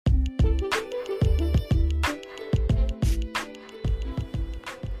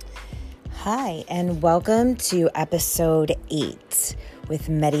Hi, and welcome to episode 8 with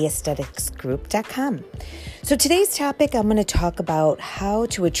MediAestheticsGroup.com. So today's topic, I'm going to talk about how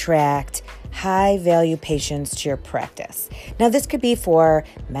to attract high-value patients to your practice. Now, this could be for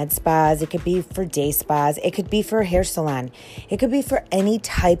med spas, it could be for day spas, it could be for a hair salon, it could be for any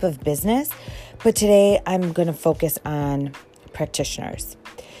type of business, but today I'm going to focus on practitioners.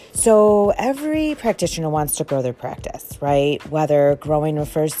 So every practitioner wants to grow their practice, right? Whether growing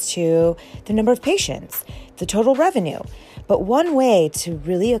refers to the number of patients, the total revenue. But one way to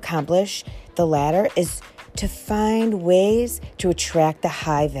really accomplish the latter is to find ways to attract the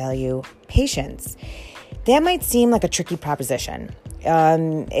high-value patients. That might seem like a tricky proposition.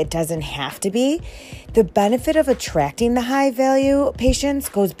 It doesn't have to be. The benefit of attracting the high-value patients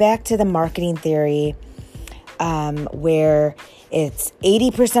goes back to the marketing theory where it's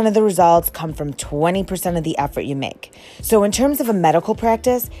 80% of the results come from 20% of the effort you make. So in terms of a medical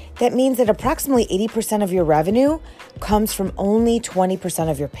practice, that means that approximately 80% of your revenue comes from only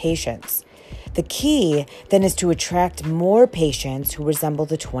 20% of your patients. The key then is to attract more patients who resemble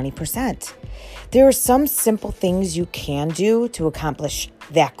the 20%. There are some simple things you can do to accomplish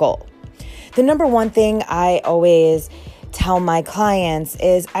that goal. The number one thing I always tell my clients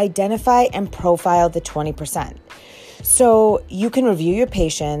is identify and profile the 20%. So you can review your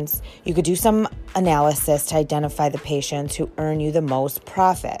patients. You could do some analysis to identify the patients who earn you the most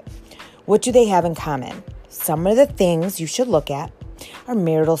profit. What do they have in common? Some of the things you should look at are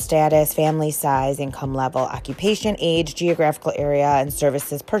marital status, family size, income level, occupation, age, geographical area, and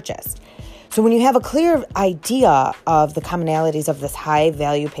services purchased. So when you have a clear idea of the commonalities of this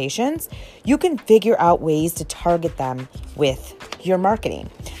high-value patients, you can figure out ways to target them with your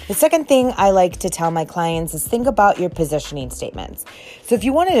marketing. The second thing I like to tell my clients is think about your positioning statements. So if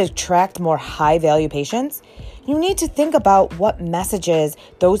you want to attract more high-value patients, you need to think about what messages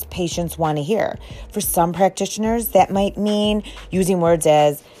those patients want to hear. For some practitioners, that might mean using words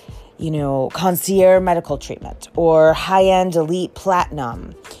as, concierge medical treatment or high-end elite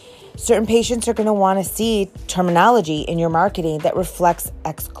platinum. Certain patients are going to want to see terminology in your marketing that reflects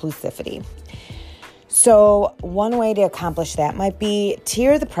exclusivity. So one way to accomplish that might be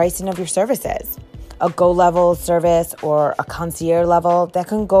tier the pricing of your services. A go level service or a concierge level that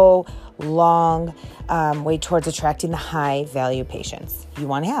can go long way towards attracting the high value patients you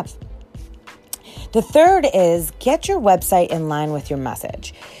want to have. The third is get your website in line with your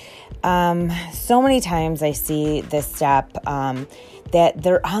message. So many times I see this step that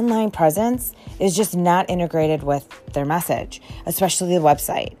their online presence is just not integrated with their message, especially the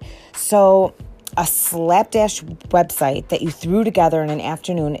website. So a slapdash website that you threw together in an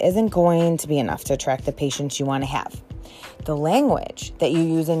afternoon isn't going to be enough to attract the patients you want to have. The language that you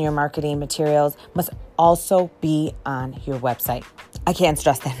use in your marketing materials must also be on your website. I can't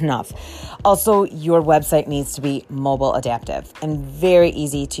stress that enough. Also, your website needs to be mobile adaptive and very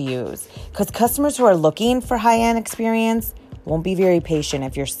easy to use because customers who are looking for high-end experience won't be very patient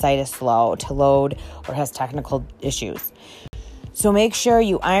if your site is slow to load or has technical issues. So make sure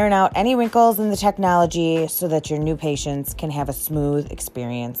you iron out any wrinkles in the technology so that your new patients can have a smooth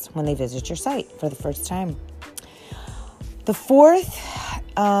experience when they visit your site for the first time. The fourth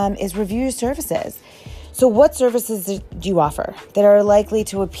is review your services. So what services do you offer that are likely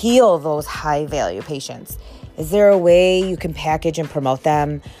to appeal those high-value patients? Is there a way you can package and promote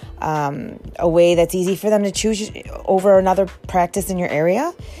them, a way that's easy for them to choose over another practice in your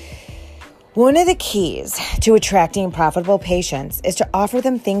area? One of the keys to attracting profitable patients is to offer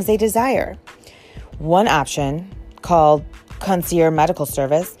them things they desire. One option, called concierge medical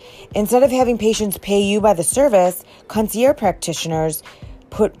service, instead of having patients pay you by the service, concierge practitioners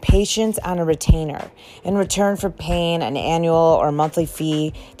put patients on a retainer. In return for paying an annual or monthly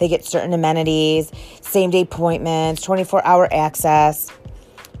fee, they get certain amenities, same-day appointments, 24-hour access.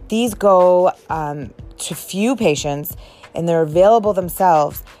 These go to few patients, and they're available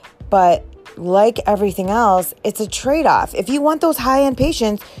themselves, but like everything else, it's a trade-off. If you want those high-end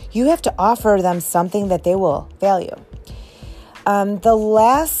patients, you have to offer them something that they will value. The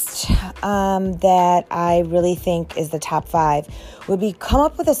last that I really think is the top 5 would be come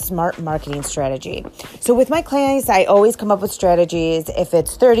up with a smart marketing strategy. So with my clients, I always come up with strategies if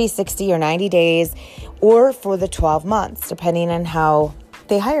it's 30, 60, or 90 days, or for the 12 months, depending on how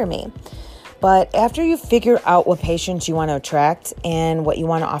they hire me. But after you figure out what patients you want to attract and what you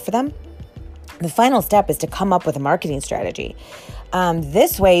want to offer them, The final step is to come up with a marketing strategy.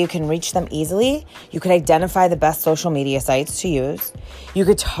 This way you can reach them easily. You could identify the best social media sites to use. You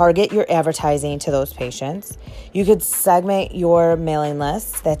could target your advertising to those patients. You could segment your mailing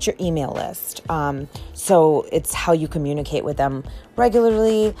list. That's your email list. So it's how you communicate with them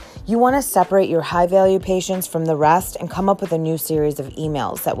regularly. You want to separate your high value patients from the rest and come up with a new series of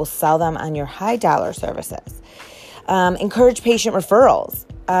emails that will sell them on your high dollar services. Encourage patient referrals.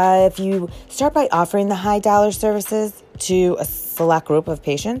 If you start by offering the high dollar services to a select group of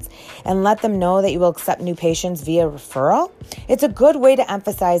patients and let them know that you will accept new patients via referral, it's a good way to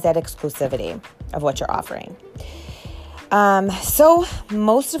emphasize that exclusivity of what you're offering. So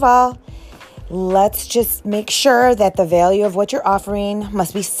most of all, let's just make sure that the value of what you're offering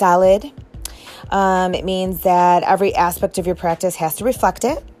must be solid. It means that every aspect of your practice has to reflect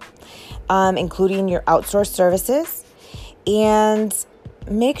it, including your outsourced services, and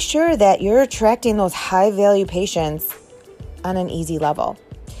make sure that you're attracting those high value patients on an easy level.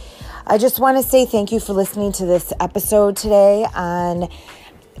 I just want to say thank you for listening to this episode today on,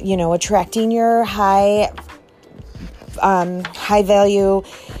 attracting your high value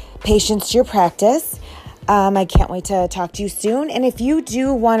patients to your practice. I can't wait to talk to you soon. And if you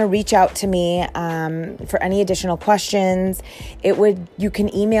do want to reach out to me for any additional questions, you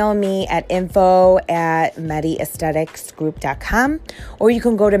can email me at info@mediaestheticsgroup.com, or you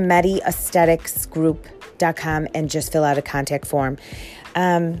can go to mediaestheticsgroup.com and just fill out a contact form.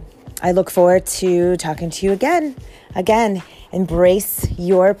 I look forward to talking to you again. Again, embrace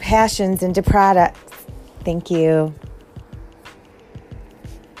your passions into products. Thank you.